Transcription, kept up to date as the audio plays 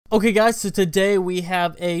Okay guys, so today we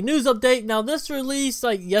have a news update. Now this released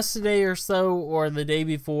like yesterday or so, or the day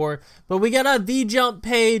before, but we got a V-Jump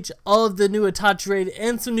page of the new Itachi raid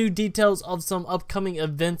and some new details of some upcoming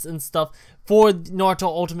events and stuff for Naruto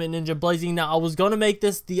Ultimate Ninja Blazing. Now I was going to make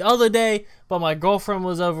this the other day, but my girlfriend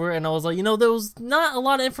was over and I was like, you know, there was not a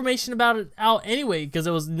lot of information about it out anyway,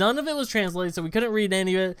 because none of it was translated, so we couldn't read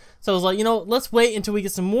any of it. So I was like, you know, let's wait until we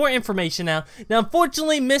get some more information out. Now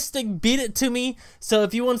unfortunately Mystic beat it to me, so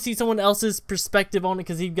if you want to see someone else's perspective on it,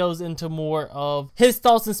 because he goes into more of his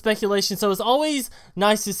thoughts and speculation, so it's always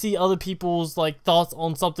nice to see other people's like thoughts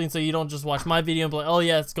on something, so you don't just watch my video and be like, oh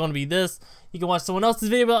yeah, it's going to be this. You can watch someone else's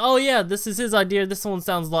video, but oh yeah, this is his idea, this one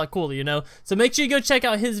sounds a lot cooler, you know? So make sure you go check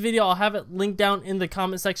out his video. I'll have it linked down in the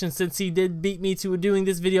comment section since he did beat me to doing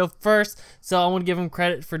this video first, so I want to give him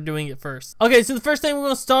credit for doing it first. Okay, so the first thing we're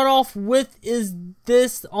going to start off with is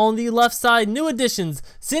this on the left side. New additions.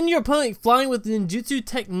 Send your opponent flying with ninjutsu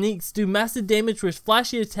techniques, do massive damage with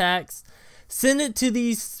flashy attacks. Send it to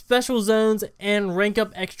these special zones and rank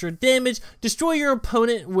up extra damage. Destroy your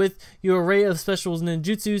opponent with your array of special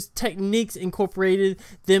ninjutsus. Techniques incorporated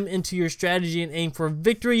them into your strategy and aim for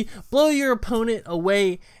victory. Blow your opponent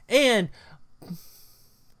away and...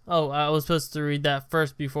 Oh, I was supposed to read that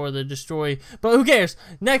first before the destroy, but who cares?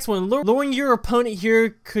 Next one, luring your opponent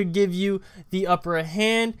here could give you the upper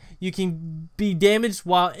hand. You can be damaged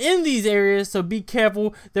while in these areas, so be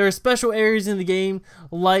careful. There are special areas in the game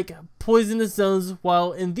like poisonous zones.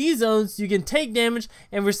 While in these zones, you can take damage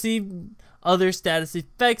and receive other status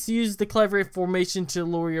effects. Use the clever formation to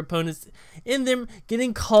lure your opponents in them,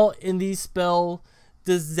 getting caught in the spell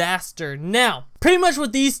disaster. Now, pretty much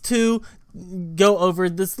with these two, go over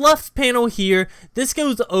this left panel here. This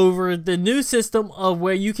goes over the new system of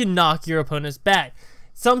where you can knock your opponents back.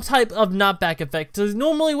 Some type of knockback effect. So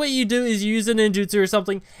normally what you do is you use a ninjutsu or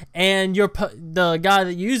something, and the guy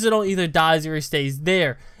that you use it on either dies or he stays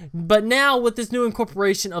there. But now with this new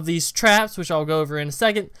incorporation of these traps, which I'll go over in a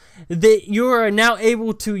second, you are now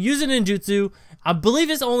able to use a ninjutsu. I believe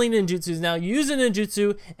it's only ninjutsus now. You use a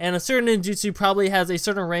ninjutsu, and a certain ninjutsu probably has a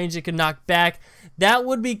certain range it can knock back. That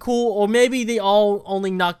would be cool, or maybe they all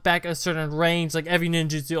only knock back a certain range, like every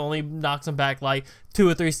ninjutsu only knocks them back like 2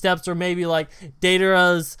 or 3 steps, or maybe like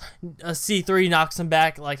Datara's C3 knocks them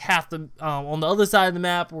back like half the on the other side of the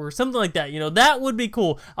map, or something like that. You know, that would be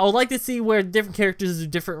cool. I would like to see where different characters do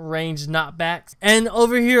different range knockbacks. And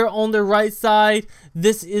over here on the right side,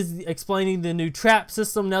 this is explaining the new trap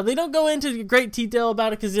system. Now they don't go into great detail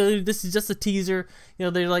about it because this is just a teaser. You know,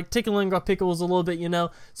 they're like tickling our pickles a little bit, you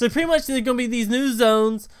know. So pretty much there's gonna be these new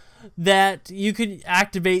zones that you could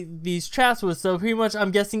activate these traps with. So pretty much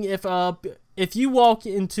I'm guessing if you walk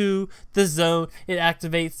into the zone, it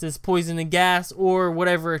activates this poison and gas or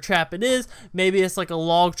whatever trap it is. Maybe it's like a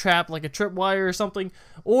log trap, like a tripwire or something.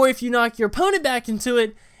 Or if you knock your opponent back into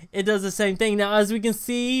it, it does the same thing. Now, as we can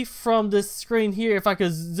see from this screen here, if I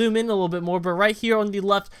could zoom in a little bit more, but right here on the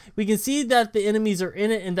left, we can see that the enemies are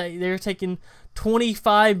in it and that they're taking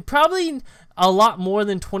 25, probably a lot more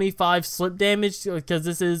than 25 slip damage, because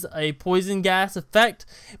this is a poison gas effect,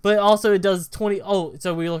 but also it does 20. Oh,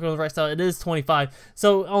 so we look on the right side, it is 25.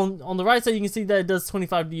 So on the right side, you can see that it does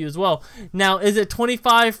 25 to you as well. Now, is it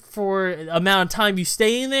 25 for amount of time you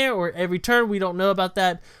stay in there, or every turn? We don't know about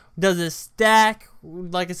that. Does it stack?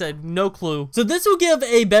 Like I said, no clue. So this will give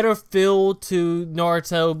a better feel to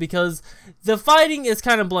Naruto, because the fighting is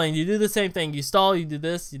kind of bland. You do the same thing. You stall, you do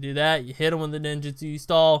this, you do that, you hit him with the ninjutsu, you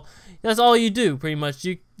stall. That's all you do, pretty much.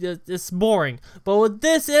 It's boring. But with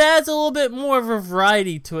this, it adds a little bit more of a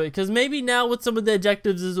variety to it, because maybe now with some of the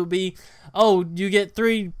objectives, this will be, oh, you get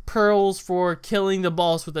 3 pearls for killing the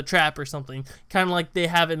boss with a trap or something. Kind of like they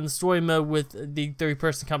have it in the story mode with the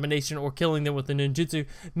 3-person combination, or killing them with the ninjutsu.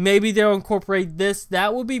 Maybe they'll incorporate this.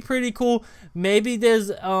 That would be pretty cool. Maybe there's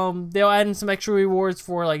they'll add in some extra rewards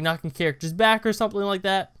for like knocking characters back or something like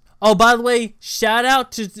that. Oh, by the way, shout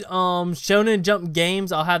out to Shonen Jump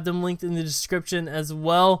Games. I'll have them linked in the description as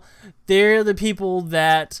well. They're the people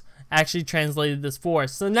that actually translated this for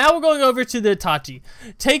us. So now we're going over to the Itachi.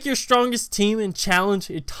 Take your strongest team and challenge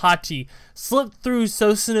Itachi. Slip through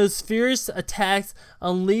Susanno's fierce attacks.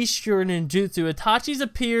 Unleash your ninjutsu. Itachi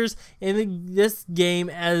appears in this game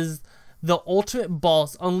as the ultimate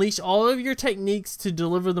boss. Unleash all of your techniques to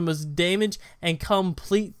deliver the most damage and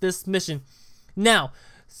complete this mission. Now,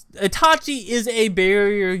 Itachi is a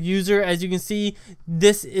barrier user. As you can see,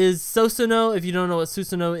 this is Susanno. If you don't know what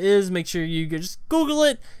Susanno is, make sure you just Google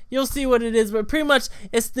it. You'll see what it is. But pretty much,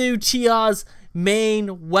 it's the Chia's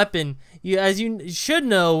main weapon. As you should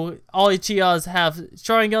know, all Uchihas have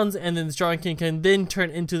Sharingans, and then the Sharingan can then turn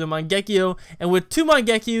into the Mangekyo. And with 2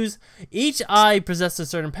 Mangekyos, each eye possesses a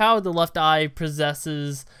certain power. The left eye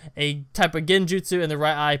possesses a type of Genjutsu, and the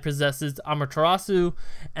right eye possesses Amaterasu.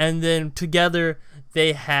 And then together,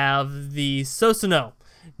 they have the Susanno.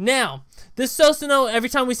 Now, this Susanno, every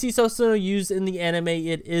time we see Susanno used in the anime,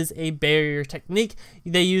 it is a barrier technique.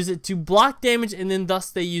 They use it to block damage, and then thus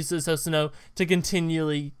they use the Susanno to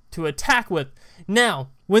continually to attack with. Now,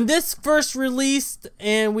 when this first released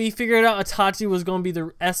and we figured out Itachi was going to be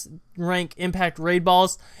the S rank impact raid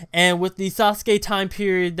boss, and with the Sasuke time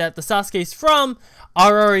period that the Sasuke's from, I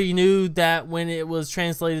already knew that when it was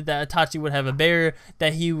translated that Itachi would have a barrier,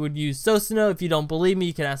 that he would use Susanno. If you don't believe me,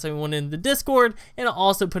 you can ask anyone in the Discord, and I'll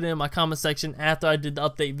also put it in my comment section after I did the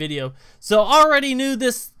update video. So I already knew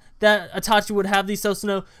this, that Itachi would have the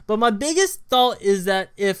Susanno, but my biggest thought is that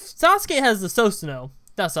if Sasuke has the Susanno,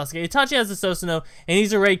 not Sasuke, Itachi has the Susanno, and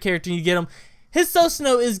he's a raid character, and you get him, his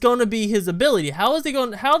Susanno is going to be his ability. How are they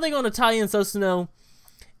going to tie in Susanno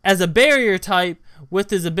as a barrier type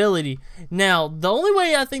with his ability? Now, the only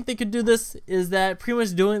way I think they could do this is that pretty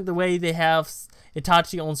much doing it the way they have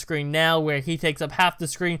Itachi on screen now, where he takes up half the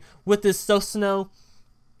screen with this Susanno.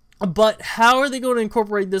 But how are they going to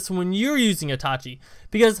incorporate this when you're using Itachi?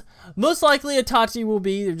 Because most likely Itachi will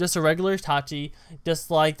be just a regular Itachi,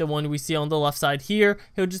 just like the one we see on the left side here.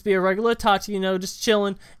 He'll just be a regular Itachi, you know, just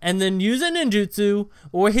chilling, and then use a ninjutsu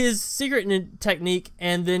or his secret technique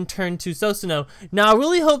and then turn to Susanno. Now, I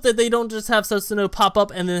really hope that they don't just have Susanno pop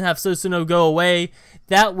up and then have Susanno go away.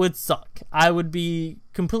 That would suck. I would be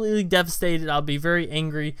completely devastated. I'll be very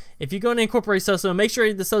angry. If you're going to incorporate Susanno, make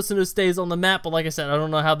sure the Susanno stays on the map. But like I said, I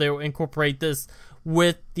don't know how they will incorporate this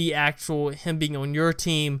with the actual him being on your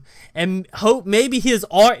team, and hope maybe his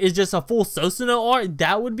art is just a full Susanno art.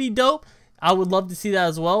 That would be dope. I would love to see that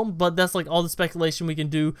as well, but that's like all the speculation we can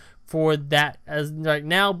do for that as right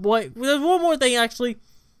now. Boy, there's one more thing actually,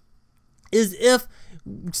 is if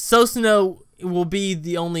Susanno will be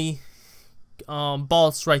the only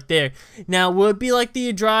boss right there. Now, will it be like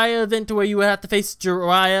the Jiraiya event to where you would have to face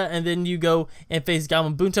Jiraiya and then you go and face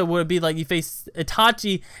Gamabunta? Would it be like you face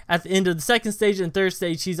Itachi at the end of the second stage, and third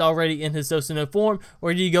stage he's already in his Susanno form?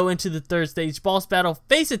 Or do you go into the third stage boss battle,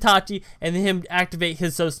 face Itachi, and then him activate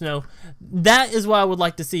his Susanno? That is what I would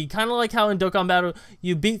like to see. Kind of like how in Dokkan Battle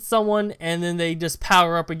you beat someone and then they just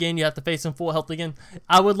power up again. You have to face them full health again.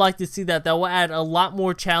 I would like to see that. That will add a lot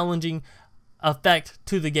more challenging effect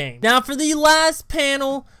to the game. Now, for the last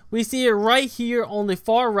panel, we see it right here on the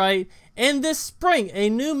far right. And this spring, a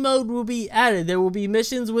new mode will be added. There will be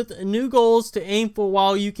missions with new goals to aim for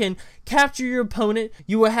while you can capture your opponent.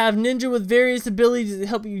 You will have ninja with various abilities to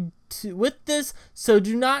help you with this, so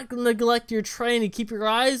do not neglect your training. Keep your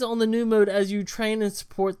eyes on the new mode as you train and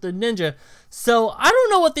support the ninja. So I don't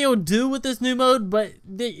know what they will do with this new mode, but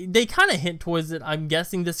they kind of hint towards it. I'm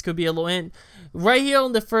guessing this could be a little hint. Right here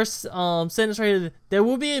on the first sentence right here, there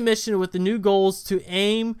will be a mission with the new goals to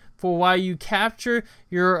aim for while you capture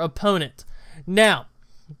your opponent. Now,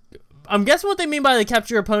 I'm guessing what they mean by the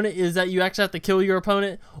capture your opponent is that you actually have to kill your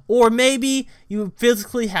opponent, or maybe you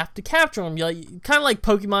physically have to capture them. Kind of like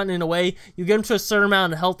Pokemon in a way. You get them to a certain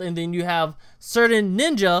amount of health, and then you have certain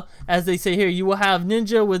ninja, as they say here. You will have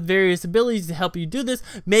ninja with various abilities to help you do this.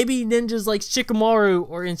 Maybe ninjas like Shikamaru,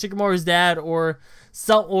 or in Shikamaru's dad, or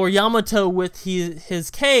Yamato with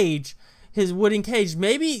his cage. His wooden cage.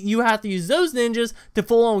 Maybe you have to use those ninjas to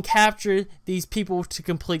full on capture these people to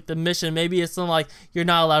complete the mission. Maybe it's something like you're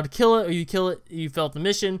not allowed to kill it, or you kill it, you failed the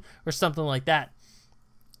mission, or something like that.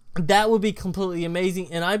 That would be completely amazing,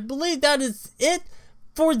 and I believe that is it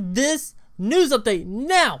for this news update.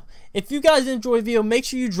 Now, if you guys enjoyed the video, make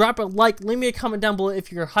sure you drop a like, leave me a comment down below if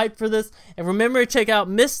you're hyped for this, and remember to check out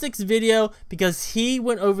Mystic's video because he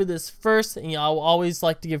went over this first, and I will always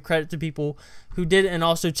like to give credit to people who did it. And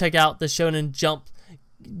also check out the Shonen Jump,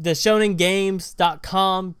 the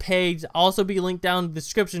shonengames.com page, also be linked down in the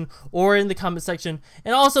description or in the comment section.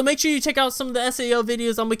 And also make sure you check out some of the SAO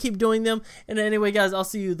videos. I'm gonna keep doing them. And anyway guys, I'll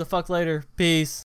see you the fuck later. Peace.